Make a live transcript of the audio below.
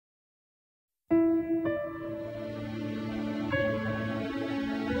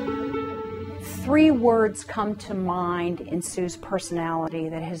Three words come to mind in Sue's personality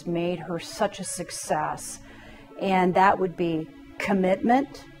that has made her such a success, and that would be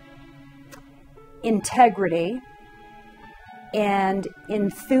commitment, integrity, and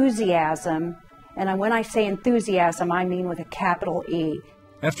enthusiasm. And when I say enthusiasm, I mean with a capital E.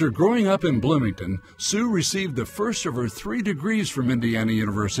 After growing up in Bloomington, Sue received the first of her 3 degrees from Indiana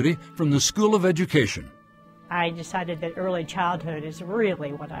University from the School of Education. I decided that early childhood is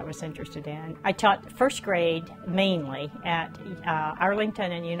really what I was interested in. I taught first grade mainly at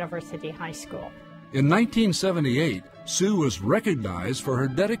Arlington and University High School. In 1978, Sue was recognized for her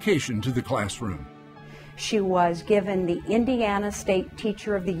dedication to the classroom. She was given the Indiana State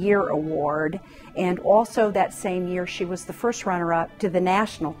Teacher of the Year Award, and also that same year she was the first runner-up to the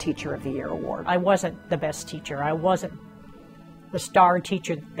National Teacher of the Year Award. I wasn't the best teacher. I wasn't the star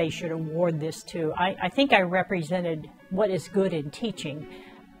teacher that they should award this to. I think I represented what is good in teaching.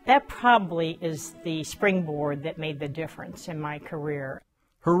 That probably is the springboard that made the difference in my career.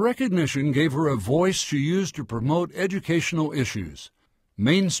 Her recognition gave her a voice she used to promote educational issues.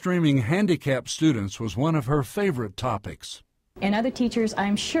 Mainstreaming handicapped students was one of her favorite topics. And other teachers,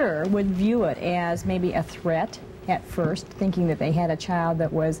 I'm sure, would view it as maybe a threat at first, thinking that they had a child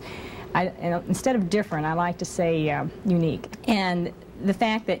that was, instead of different, I like to say unique. And the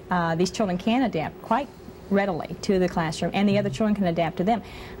fact that these children can adapt quite readily to the classroom and the other children can adapt to them,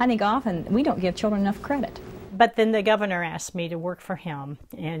 I think often we don't give children enough credit. But then the governor asked me to work for him,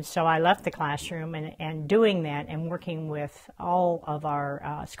 and so I left the classroom, and doing that and working with all of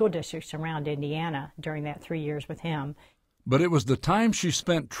our school districts around Indiana during that 3 years with him. But it was the time she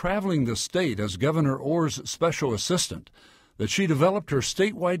spent traveling the state as Governor Orr's special assistant that she developed her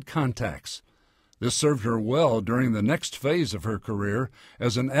statewide contacts. This served her well during the next phase of her career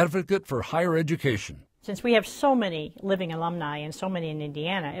as an advocate for higher education. Since we have so many living alumni and so many in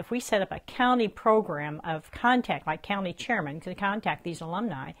Indiana, if we set up a county program of contact, like county chairman could contact these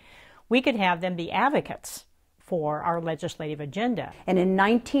alumni, we could have them be advocates for our legislative agenda. And in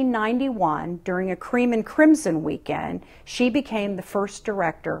 1991, during a Cream and Crimson weekend, she became the first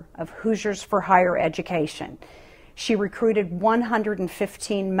director of Hoosiers for Higher Education. She recruited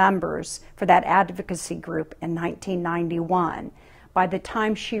 115 members for that advocacy group in 1991. By the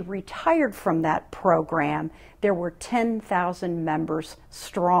time she retired from that program, there were 10,000 members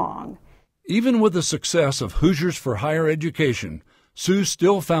strong. Even with the success of Hoosiers for Higher Education, Sue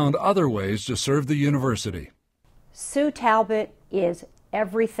still found other ways to serve the university. Sue Talbot is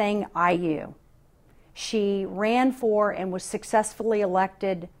everything IU. She ran for and was successfully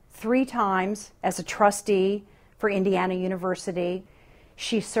elected 3 times as a trustee for Indiana University.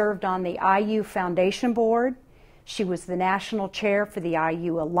 She served on the IU Foundation Board. She was the national chair for the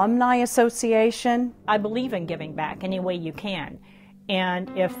IU Alumni Association. I believe in giving back any way you can.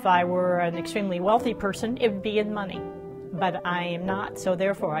 And if I were an extremely wealthy person, it would be in money. But I am not, so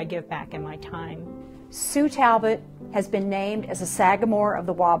therefore I give back in my time. Sue Talbot has been named as a Sagamore of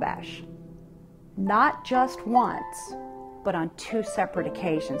the Wabash. Not just once, but on 2 separate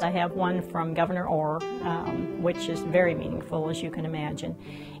occasions. I have one from Governor Orr, which is very meaningful, as you can imagine.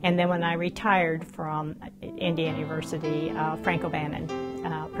 And then when I retired from Indiana University, Frank O'Bannon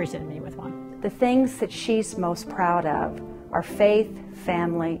presented me with one. The things that she's most proud of are faith,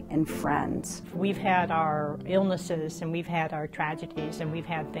 family, and friends. We've had our illnesses, and we've had our tragedies, and we've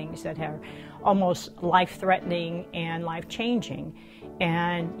had things that are almost life-threatening and life-changing.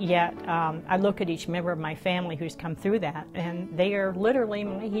 And yet, I look at each member of my family who's come through that, and they are literally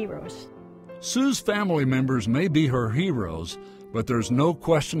my heroes. Sue's family members may be her heroes, but there's no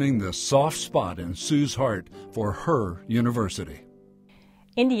questioning the soft spot in Sue's heart for her university.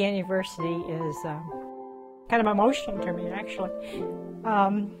 Indiana University is kind of emotional to me, actually.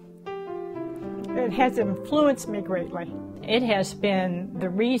 It has influenced me greatly. It has been the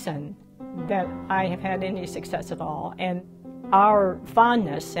reason that I have had any success at all. And our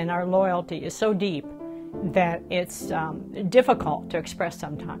fondness and our loyalty is so deep that it's difficult to express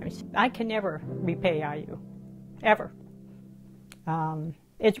sometimes. I can never repay IU, ever.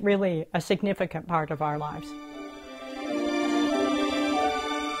 It's really a significant part of our lives.